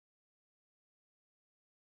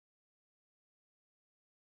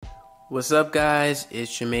What's up, guys?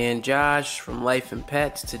 It's your man Josh from Life and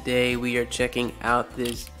Pets. Today we are checking out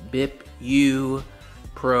this Bip U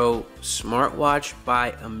Pro smartwatch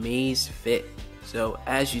by Amazfit. So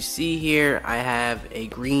as you see here, I have a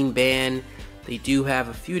green band. They do have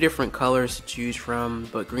a few different colors to choose from,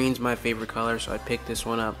 but green's my favorite color, so I picked this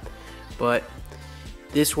one up. But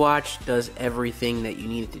this watch does everything that you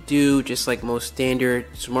need it to do, just like most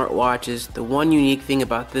standard smartwatches. The one unique thing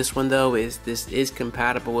about this one though is this is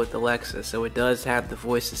compatible with Alexa, so it does have the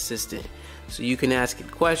voice assistant. So you can ask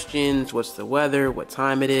it questions, what's the weather, what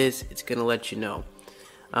time it is, it's gonna let you know.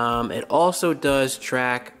 It also does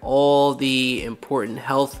track all the important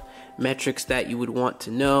health metrics that you would want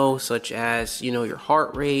to know, such as, your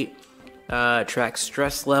heart rate, tracks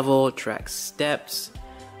stress level, tracks steps.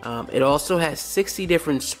 It also has 60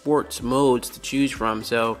 different sports modes to choose from,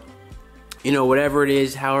 so whatever it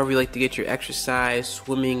is, however you like to get your exercise,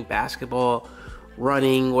 swimming, basketball,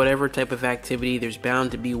 running, whatever type of activity, there's bound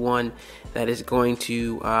to be one that is going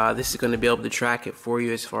to this is going to be able to track it for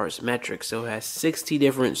you as far as metrics. So it has 60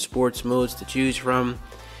 different sports modes to choose from.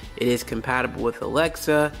 It is compatible with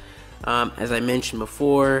Alexa. As I mentioned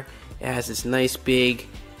before, it has this nice big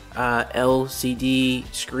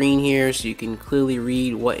LCD screen here, so you can clearly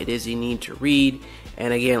read what it is you need to read.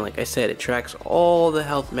 And again, like I said, it tracks all the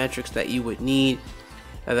health metrics that you would need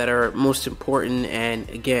that are most important, and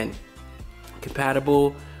again,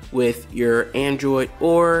 compatible with your Android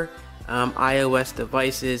or iOS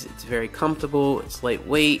devices. It's very comfortable, it's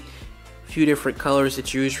lightweight, a few different colors to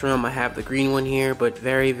choose from. I have the green one here, but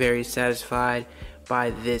very satisfied by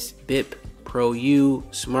this Bip Pro U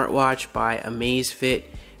smartwatch by Amazfit.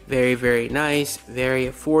 Very nice, very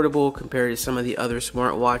affordable compared to some of the other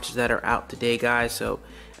smartwatches that are out today, guys. So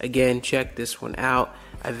again, check this one out.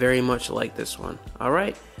 I very much like this one. All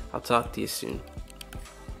right, I'll talk to you soon.